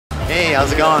Hey,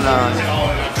 how's it going,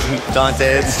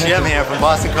 Dante? It's Jim here from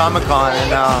Boston Comic Con,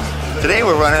 and today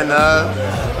we're running,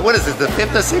 what is it, the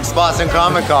 5th or 6th Boston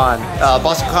Comic Con.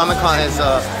 Boston Comic Con is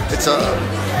it's a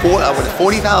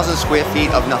 40,000 square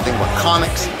feet of nothing but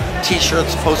comics,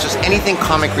 t-shirts, posters, anything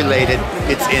comic related,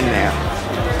 it's in there.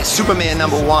 Superman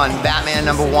 #1, Batman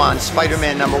 #1,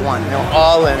 Spider-Man #1, they're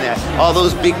all in there. All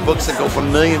those big books that go for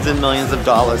millions and millions of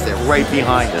dollars, they're right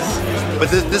behind us.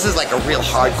 But this is like a real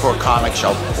hardcore comic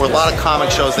show. Where a lot of comic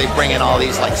shows, they bring in all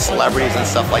these like celebrities and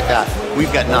stuff like that.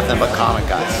 We've got nothing but comic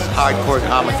guys, hardcore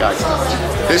comic guys.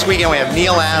 This weekend we have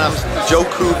Neil Adams, Joe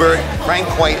Kubert, Frank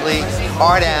Whiteley,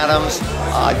 Art Adams,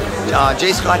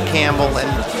 J. Scott Campbell, and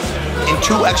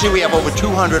actually we have over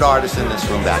 200 artists in this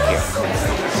room back here.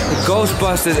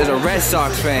 Ghostbusters is a Red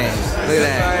Sox fan. Look at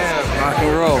that. Rock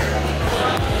and roll.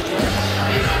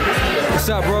 What's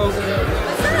up, bro? What's up?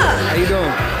 How you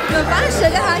doing? Doing fine,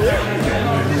 sugar. How are you?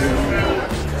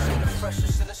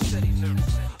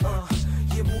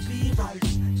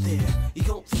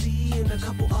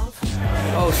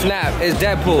 Oh, snap. It's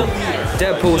Deadpool.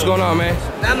 Deadpool, what's going on, man?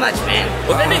 Not much, man.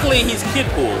 Well, technically, he's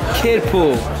Kidpool.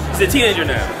 Kidpool. He's a teenager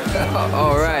now.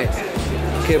 All right.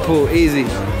 Kidpool, easy.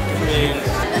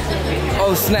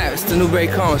 Oh snap, it's the Newberry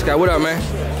Comics guy. What up, man?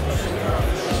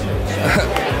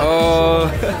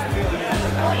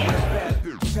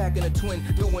 Packing a twin,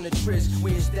 doing a trizz.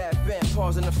 We is that bent,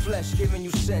 pause in the flesh, giving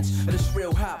you sense of this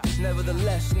real hop.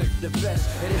 Nevertheless, the best.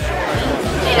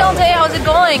 Hey Dante, how's it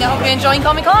going? I hope you're enjoying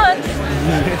Comic Con.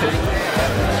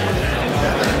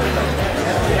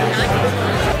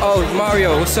 Oh,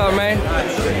 Mario, what's up, man?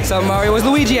 What's up, Mario? Where's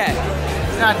Luigi at?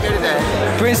 Not here today.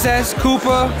 Princess,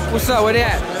 Cooper, what's up? Where they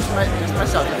at? Just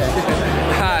myself today.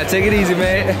 Take it easy,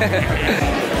 man.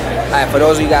 Alright, for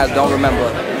those of you guys who don't remember,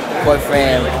 Boy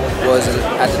Fran was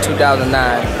at the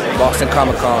 2009 Boston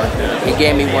Comic Con. He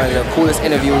gave me one of the coolest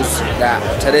interviews that,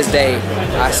 to this day,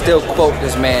 I still quote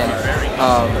this man.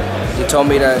 He told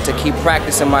me to keep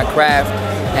practicing my craft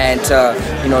and to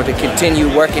continue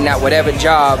working at whatever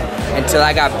job until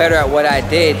I got better at what I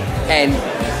did. And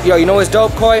yo, you know what's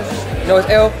dope, Coy? You know what's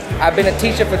ill? I've been a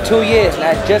teacher for 2 years, and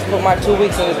I just put my 2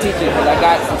 weeks into teaching because I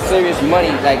got some serious money,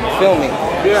 like filming.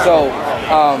 Yeah. So,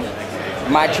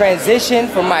 my transition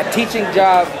from my teaching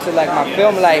job to like my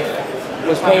film life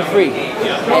was pain-free.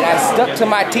 And I stuck to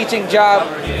my teaching job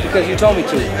because you told me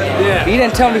to. Yeah. You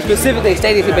didn't tell me specifically,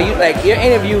 stated it, but you, like, your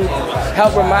interview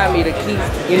helped remind me to keep,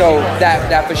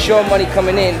 that for sure money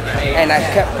coming in, and I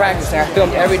kept practicing. I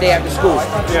filmed every day after school,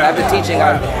 after teaching.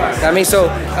 So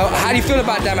how do you feel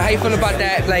about that, man? How you feel about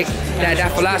that, like,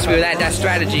 that philosophy, or that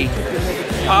strategy?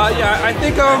 Yeah, I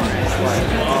think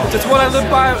just what I live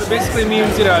by basically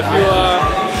means, if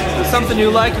there's something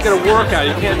you like, you gotta work at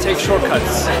it. You can't take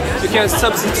shortcuts. You can't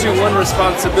substitute one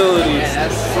responsibility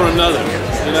for another.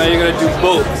 You gotta do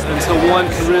both until one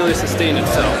can really sustain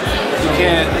itself. You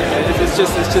can't. It's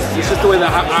just the way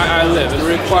that I live. It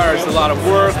requires a lot of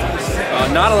work,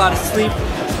 not a lot of sleep,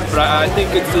 but I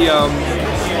think it's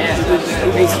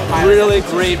it was really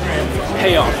great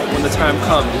payoff when the time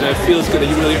comes. It feels good that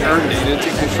you really earned it. You didn't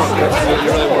take the shortcuts.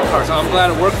 You really worked hard. So I'm glad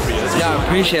it worked for you. Yeah, I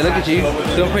appreciate it. Look at you.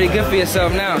 Doing pretty good for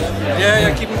yourself now.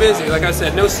 Yeah, keeping busy. Like I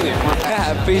said, no sleep.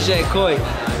 I appreciate it, Coy.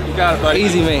 You got it, buddy.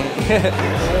 Easy, man.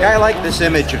 Yeah, I like this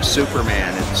image of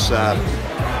Superman. It's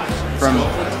from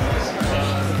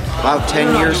about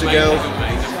 10 years ago.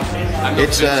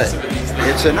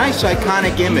 It's a nice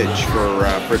iconic image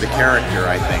for the character,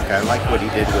 I think. I like what he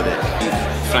did with it.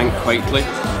 Frank Whiteley,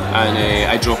 and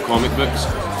I draw comic books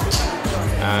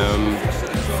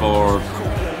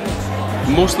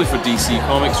mostly for DC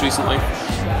Comics recently.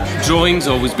 Drawing's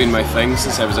always been my thing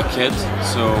since I was a kid,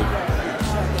 so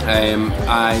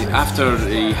after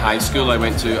high school I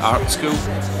went to art school,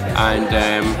 and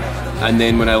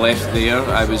then when I left there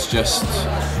I was just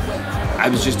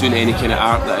doing any kind of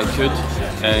art that I could.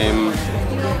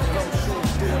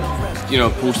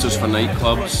 Posters for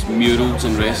nightclubs, murals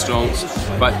in restaurants,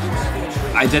 but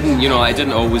I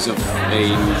didn't always have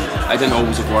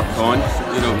work on.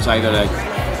 It was either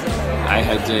I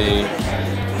had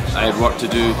work to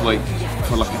do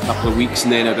for like a couple of weeks,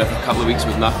 and then I'd have a couple of weeks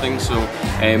with nothing. So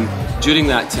during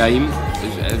that time,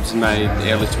 it was in my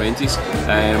early 20s.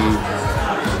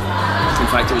 In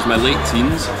fact, it was my late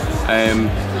teens.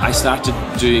 I started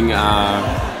doing.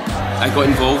 I got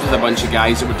involved with a bunch of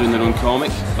guys that were doing their own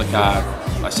comic, like a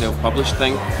self-published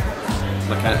thing,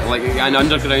 like an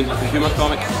underground, like a humour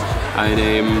comic.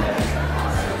 And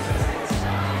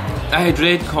I had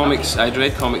read comics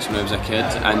when I was a kid,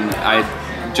 and I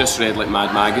had just read like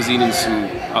Mad Magazine and some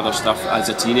other stuff as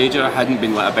a teenager. I hadn't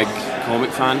been like a big comic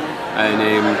fan, and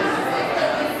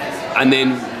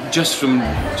then just from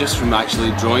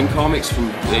actually drawing comics,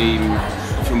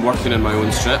 from working on my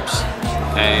own strips.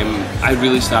 I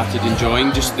really started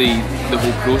enjoying just the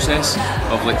whole process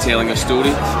of like telling a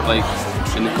story, like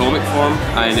in the comic form,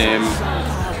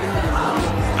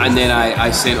 and then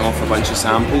I sent off a bunch of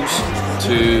samples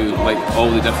to like all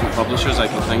the different publishers I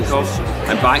could think of.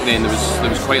 And back then there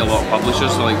was quite a lot of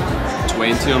publishers, so like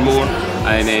 20 or more,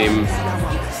 and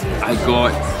I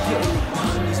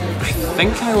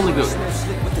think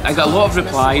I got a lot of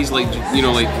replies, like, you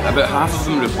know, like about half of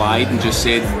them replied and just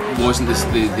said wasn't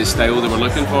the style they were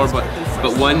looking for, but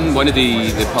one of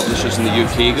the publishers in the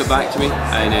UK got back to me,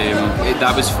 and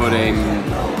that was for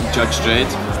Judge Dredd.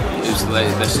 It was like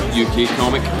this UK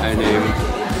comic, and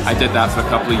I did that for a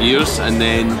couple of years, and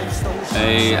then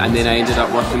I ended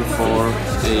up working for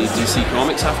DC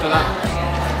Comics after that.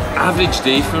 Average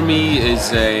day for me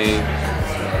is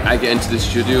I get into the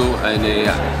studio and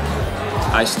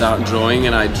I start drawing,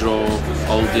 and I draw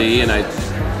all day, and I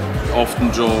often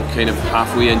draw kind of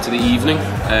halfway into the evening.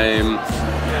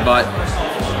 But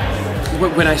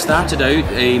when I started out,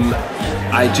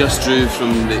 I just drew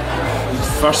from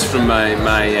first from my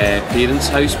parents'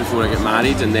 house before I got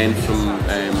married, and then from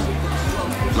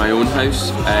my own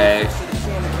house.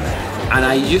 And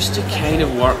I used to kind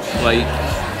of work like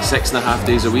 6.5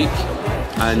 days a week,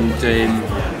 and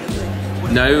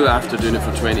now after doing it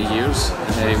for 20 years,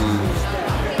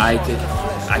 I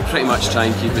pretty much try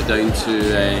and keep it down to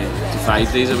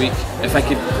 5 days a week. If I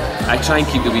could, I try and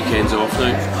keep the weekends off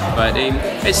now, but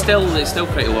it's still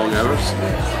pretty long hours.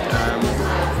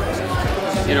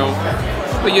 You know,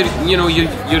 but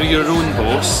you're your own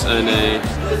boss, and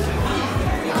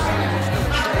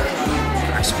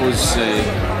I suppose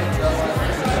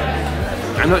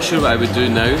I'm not sure what I would do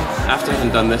now after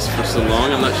having done this for so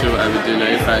long. I'm not sure what I would do now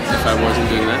if I wasn't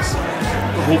doing this.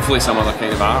 Hopefully some other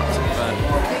kind of art, but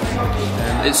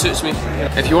it suits me.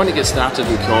 If you want to get started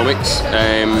in comics,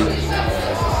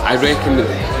 I reckon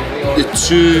the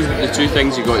two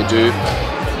things you got to do.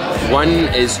 One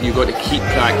is you got to keep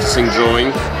practicing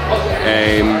drawing,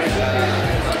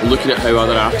 looking at how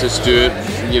other artists do it.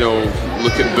 You know,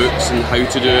 look at books and how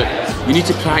to do it. You need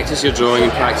to practice your drawing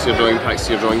and practice your drawing, practice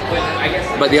your drawing.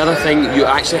 But the other thing, you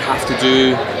actually have to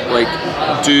do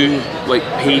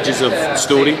pages of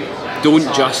story.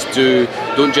 Don't just do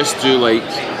like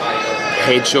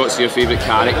headshots of your favourite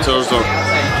characters, or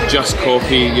just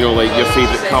copy, you know, like your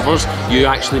favourite covers. You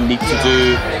actually need to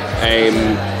do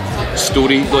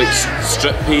story, like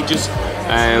strip pages.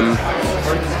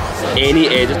 Any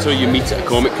editor you meet at a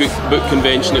comic book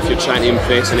convention, if you're trying to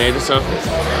impress an editor,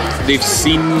 they've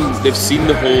seen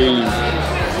the whole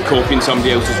copying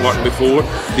somebody else's work before.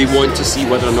 They want to see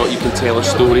whether or not you can tell a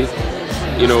story,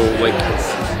 you know, like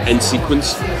in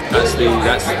sequence. That's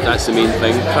the main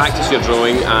thing. Practice your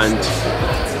drawing and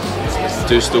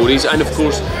do stories. And of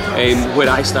course, where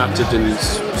I started in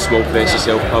small press,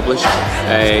 self-published,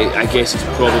 I guess it's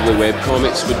probably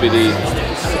webcomics would be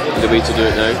the way to do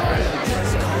it now.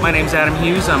 My name's Adam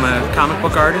Hughes. I'm a comic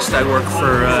book artist. I work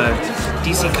for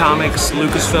DC Comics,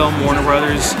 Lucasfilm, Warner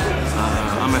Brothers.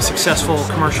 I'm a successful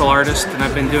commercial artist, and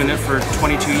I've been doing it for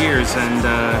 22 years, and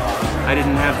I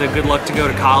didn't have the good luck to go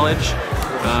to college,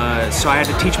 so I had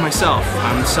to teach myself.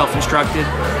 I'm self-instructed.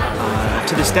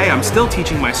 To this day, I'm still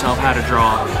teaching myself how to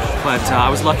draw, but I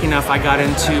was lucky enough I got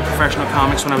into professional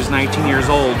comics when I was 19 years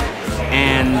old,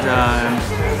 and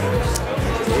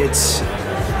it's...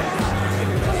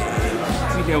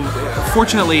 You know,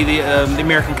 fortunately, the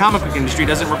American comic book industry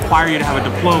doesn't require you to have a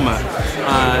diploma.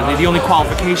 The only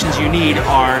qualifications you need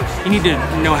are, you need to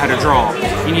know how to draw,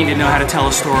 you need to know how to tell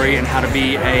a story, and how to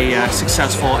be a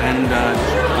successful and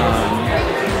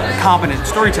competent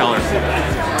storyteller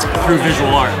through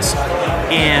visual arts.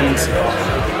 And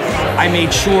I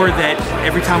made sure that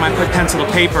every time I put pencil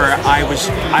to paper,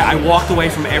 I walked away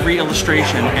from every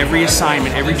illustration, every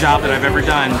assignment, every job that I've ever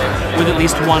done with at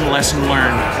least one lesson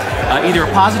learned. Either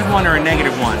a positive one or a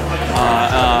negative one.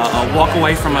 Walk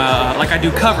away from like I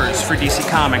do covers for DC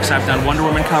Comics. I've done Wonder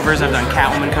Woman covers, I've done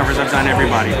Catwoman covers, I've done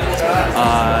everybody.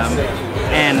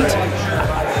 And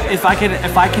if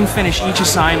I can finish each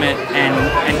assignment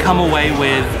and come away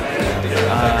with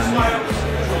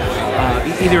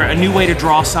either a new way to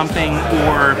draw something,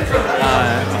 or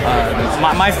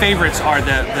my favorites are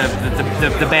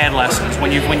the bad lessons.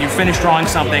 When you finish drawing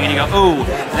something and you go, oh,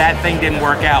 that thing didn't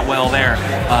work out well there.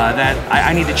 That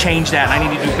I need to change that, and I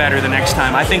need to do better the next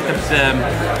time. I think that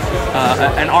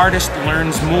an artist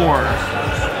learns more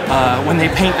when they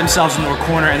paint themselves into a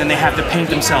corner and then they have to paint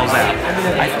themselves out.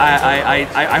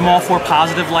 I'm all for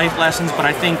positive life lessons, but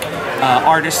I think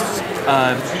artists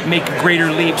make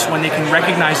greater leaps when they can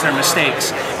recognize their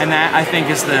mistakes. And that, I think,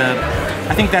 is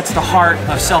that's the heart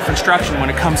of self-instruction when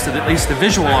it comes to at least the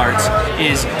visual arts.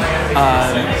 Is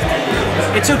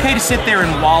it's okay to sit there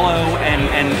and wallow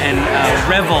and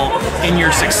revel in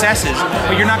your successes,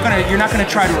 but you're not gonna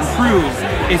try to improve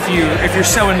if you're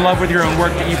so in love with your own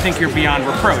work that you think you're beyond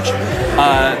reproach.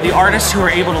 The artists who are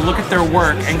able to look at their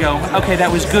work and go, okay,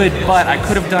 that was good, but I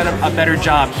could have done a better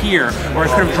job here, or I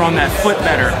could have drawn that foot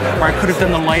better, or I could have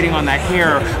done the lighting on that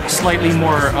hair slightly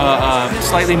more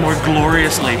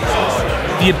gloriously.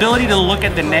 The ability to look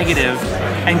at the negative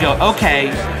and go, okay,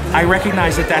 I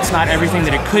recognize that that's not everything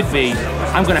that it could be.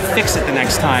 I'm going to fix it the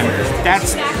next time.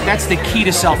 That's the key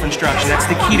to self-instruction. That's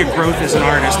the key to growth as an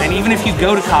artist. And even if you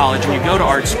go to college and you go to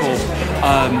art school,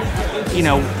 you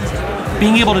know,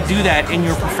 being able to do that in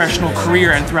your professional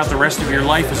career and throughout the rest of your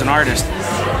life as an artist,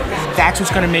 that's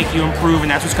what's going to make you improve,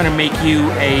 and that's what's going to make you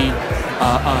a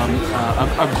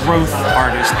growth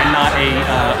artist, and not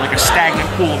like a stagnant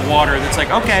pool of water that's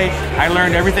like, okay, I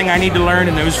learned everything I need to learn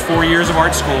in those 4 years of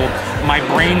art school. My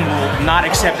brain will not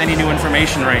accept any new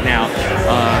information right now.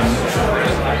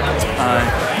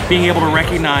 Being able to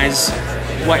recognize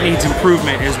what needs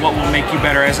improvement is what will make you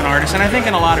better as an artist, and I think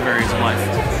in a lot of areas of life.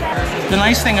 The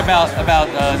nice thing about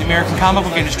the American comic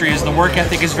book industry is the work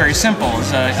ethic is very simple.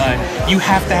 You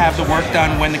have to have the work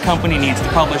done when the company needs to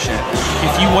publish it.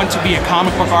 If you want to be a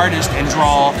comic book artist and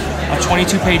draw a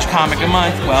 22-page comic a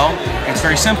month, well, it's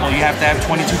very simple. You have to have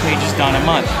 22 pages done a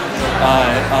month.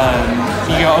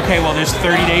 You go, okay, well, there's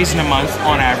 30 days in a month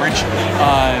on average.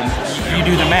 You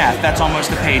do the math. That's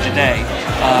almost a page a day.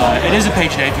 It is a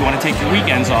page a day if you want to take your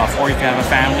weekends off, or if you have a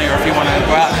family, or if you want to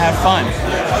go out and have fun.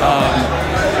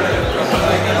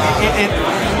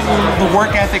 The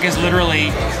work ethic is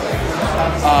literally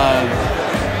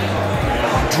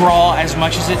draw as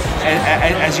much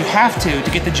as you have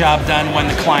to get the job done when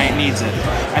the client needs it,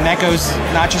 and that goes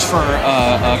not just for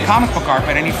comic book art,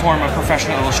 but any form of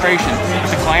professional illustration.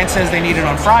 If the client says they need it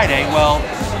on Friday, well,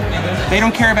 they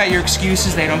don't care about your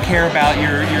excuses. They don't care about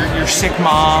your sick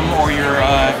mom or your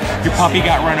puppy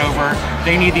got run over.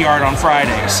 They need the art on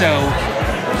Friday. So.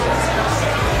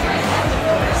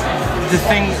 The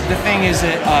thing is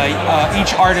that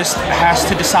each artist has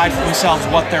to decide for themselves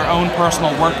what their own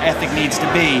personal work ethic needs to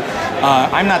be.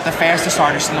 I'm not the fastest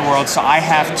artist in the world, so I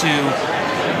have to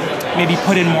maybe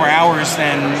put in more hours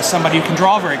than somebody who can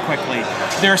draw very quickly.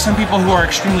 There are some people who are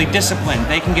extremely disciplined.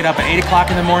 They can get up at 8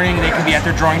 o'clock in the morning, they can be at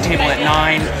their drawing table at 9,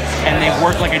 and they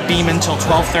work like a demon till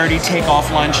 12:30, take off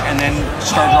lunch, and then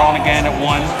start drawing again at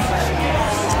 1.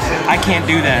 I can't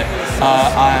do that.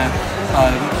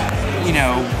 You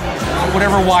know,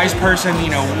 whatever wise person,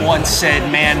 you know, once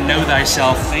said, "Man, know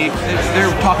thyself." They're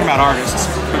talking about artists,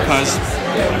 because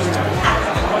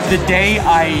the day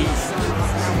I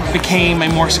became a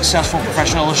more successful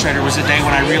professional illustrator was the day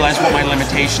when I realized what my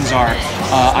limitations are.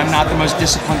 I'm not the most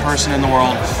disciplined person in the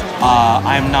world.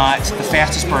 I'm not the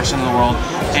fastest person in the world,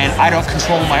 and I don't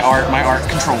control my art. My art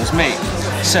controls me.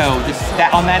 So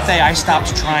on that day, I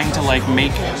stopped trying to like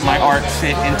make my art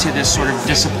fit into this sort of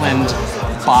disciplined,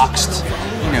 boxed,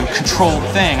 you know, controlled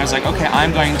thing. I was like, okay,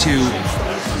 I'm going to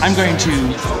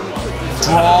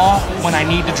draw when I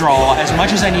need to draw, as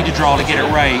much as I need to draw to get it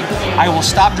right. I will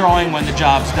stop drawing when the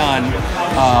job's done.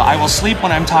 I will sleep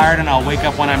when I'm tired, and I'll wake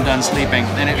up when I'm done sleeping.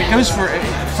 And it goes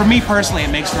for me personally, it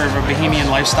makes for a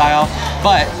bohemian lifestyle.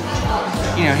 But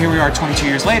you know, here we are 22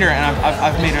 years later, and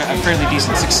I've made a fairly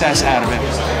decent success out of it.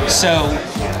 So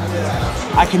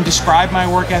I can describe my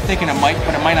work ethic, but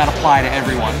it might not apply to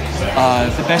everyone.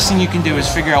 The best thing you can do is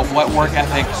figure out what work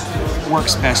ethic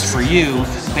works best for you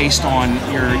based on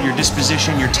your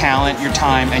disposition, your talent, your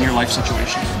time, and your life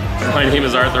situation. My name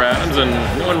is Arthur Adams, and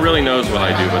no one really knows what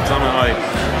I do, but somehow I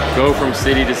go from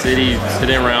city to city,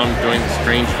 sitting around doing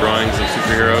strange drawings of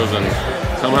superheroes, and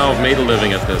somehow I've made a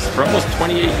living at this for almost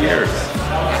 28 years.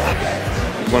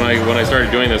 When I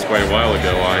started doing this quite a while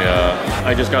ago,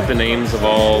 I just got the names of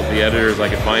all the editors I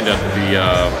could find at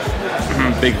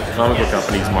the big comic book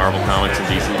companies, Marvel Comics and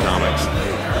DC Comics,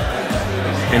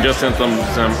 and just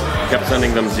kept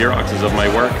sending them Xeroxes of my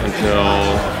work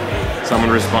until someone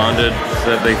responded,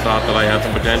 said they thought that I had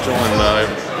some potential,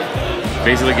 and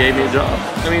basically gave me a job.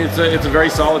 I mean, it's a very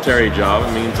solitary job.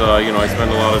 It means you know, I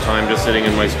spend a lot of time just sitting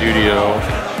in my studio,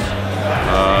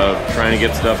 trying to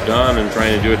get stuff done and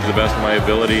trying to do it to the best of my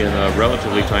ability in a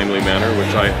relatively timely manner,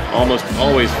 which I almost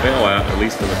always fail at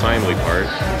least in the timely part.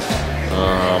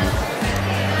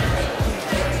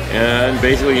 And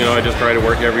basically, you know, I just try to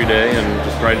work every day and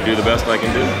just try to do the best I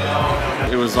can do.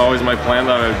 It was always my plan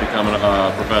that I would become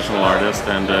a professional artist,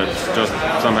 and it just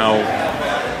somehow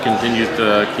continues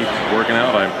to keep working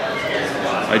out.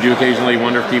 I do occasionally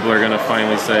wonder if people are going to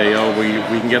finally say, oh,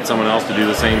 we can get someone else to do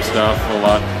the same stuff a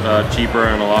lot cheaper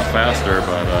and a lot faster,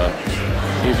 but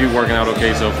seems to be working out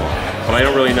okay so far. But I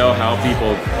don't really know how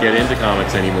people get into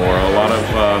comics anymore. A lot of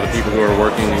the people who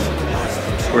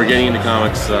are getting into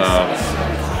comics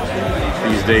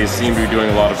these days seem to be doing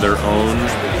a lot of their own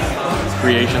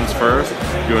creations first,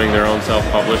 doing their own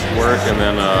self-published work, and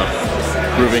then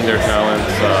proving their talents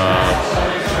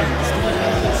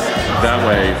that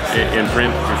way in print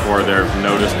before they're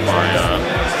noticed by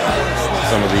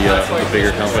some of the bigger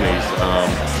companies.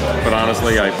 But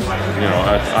honestly,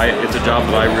 it's a job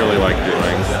that I really like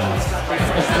doing,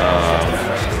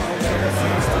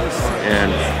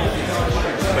 and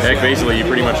heck, basically, you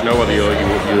pretty much know whether you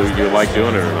like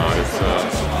doing it or not.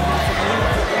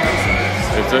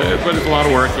 But it's a lot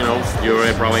of work, you know. You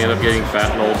probably end up getting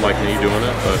fat and old like me doing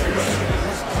it, but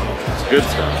it's good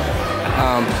stuff.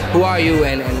 Who are you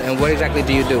and what exactly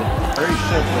do you do? Very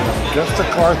simple. I'm just a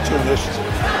cartoonist,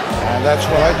 and that's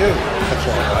what I do. That's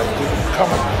what I do.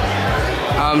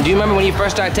 Comic. Do you remember when you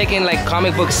first started taking like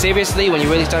comic books seriously? When you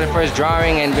really started first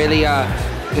drawing and really,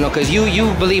 you know, because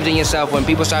you believed in yourself. When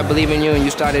people started believing in you and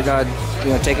you started, you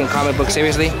know, taking comic books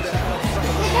seriously. Well,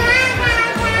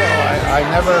 I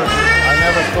never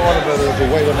thought of it as a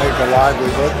way to make a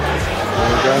livelihood. It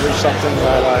was only something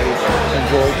that I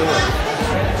enjoyed doing.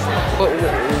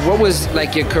 What was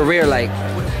like your career like?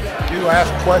 You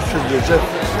ask questions as if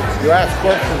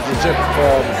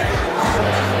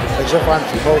I'm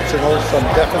supposed to know some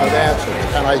definite answers,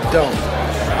 and I don't.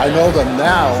 I know them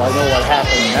now. I know what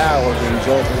happened now as a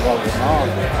result of what went on.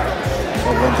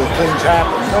 But when the things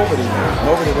happen, nobody knows.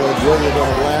 Nobody knows where you're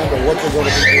going to land or what you're going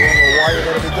to be doing or why you're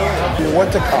going to be doing it. You went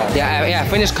to college. Yeah, I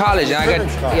finished college. And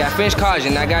I finished college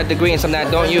and I got a degree in something I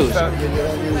don't use. You don't use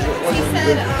it. Well,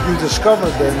 you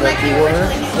discovered then that you weren't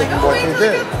interested in what you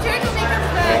did.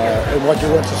 And what you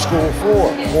went to school for.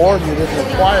 Or you didn't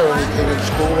acquire anything in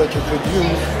school that you could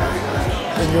use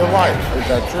in your life. Is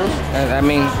that true? I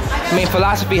mean,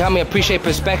 philosophy helped me appreciate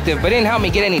perspective, but it didn't help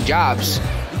me get any jobs.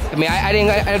 I mean,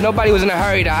 nobody was in a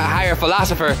hurry to hire a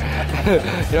philosopher.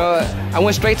 You know, I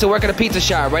went straight to work at a pizza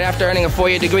shop right after earning a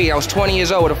 4-year degree. I was 20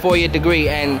 years old with a 4-year degree,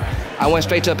 and I went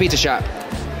straight to a pizza shop.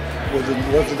 Was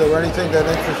there anything that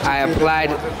interested you? I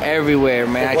applied everywhere,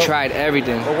 man. I tried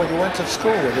everything. But when you went to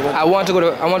school, I wanted to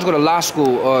go to law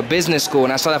school or business school,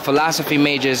 and I saw that philosophy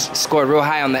majors scored real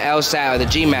high on the LSAT or the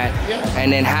GMAT. Yeah.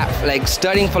 And then, like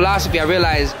studying philosophy, I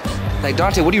realized, like,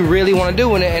 Dante, what do you really want to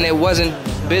do in it? And it wasn't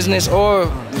business or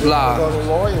law. You go to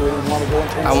law, you didn't want to go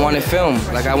into I wanted film.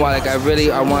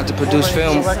 I wanted to produce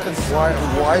film.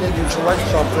 Why did you select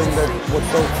something that was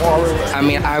so far away? I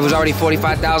mean, I was already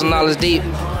 $45,000 deep.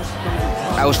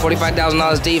 I was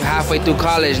 $45,000 deep halfway through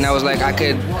college, and I was like, I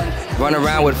could run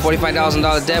around with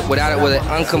 $45,000 debt with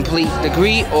an incomplete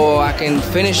degree, or I can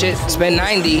finish it, spend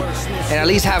 $90, and at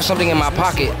least have something in my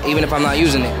pocket, even if I'm not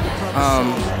using it.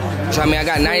 So I mean, I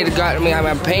got $90 to go.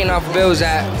 I'm paying off bills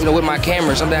with my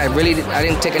camera, something I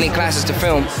didn't take any classes to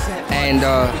film, and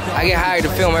I get hired to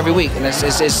film every week, and it's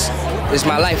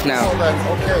my life now. Well, then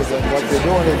what you're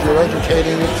doing is you're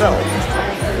educating yourself.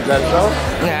 Is that so?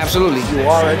 Yeah, absolutely. You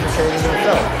are educating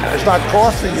yourself. It's not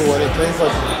costing you anything,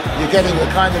 but you're getting the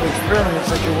kind of experience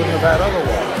that you wouldn't have had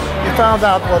otherwise. You found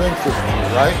out what interests you,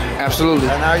 right?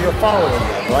 Absolutely. And now you're following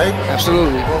that, right?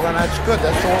 Absolutely. Well, then that's good.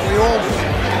 That's what we all do.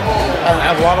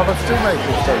 And a lot of us do make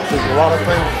mistakes. There's a lot of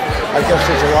things, I guess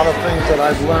there's a lot of things that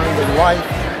I've learned in life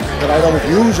that I don't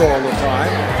use all the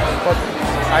time, but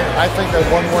I think that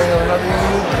one way or another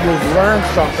you've learned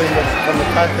something from the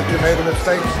fact that you made a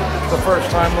mistake the first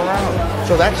time around.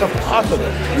 So that's a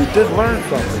positive. You did learn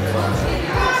something from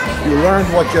it. You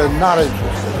learned what you're not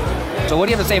interested in. So what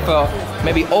do you have to say for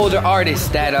maybe older artists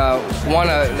that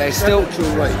It's still too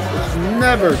late. It's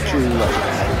never too late.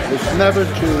 It's never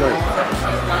too late.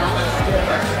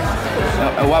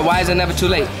 Why is it never too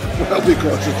late? Well,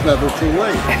 because it's never too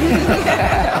late.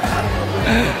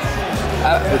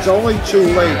 It's only too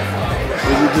late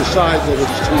when you decide that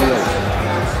it's too late.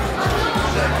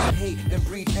 Hate and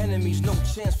breed enemies, no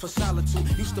chance for solitude.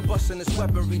 Used to busting this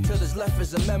weaponry till this left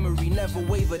is a memory. Never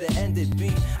waver to end it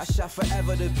be. I shot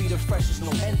forever to be the freshest,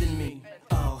 no end in me.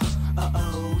 Oh,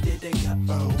 did they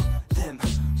go? Them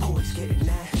boys getting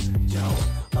that dough.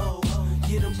 Oh,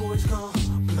 yeah, them boys gon'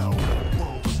 blow.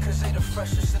 Cause they the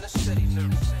freshest in the city.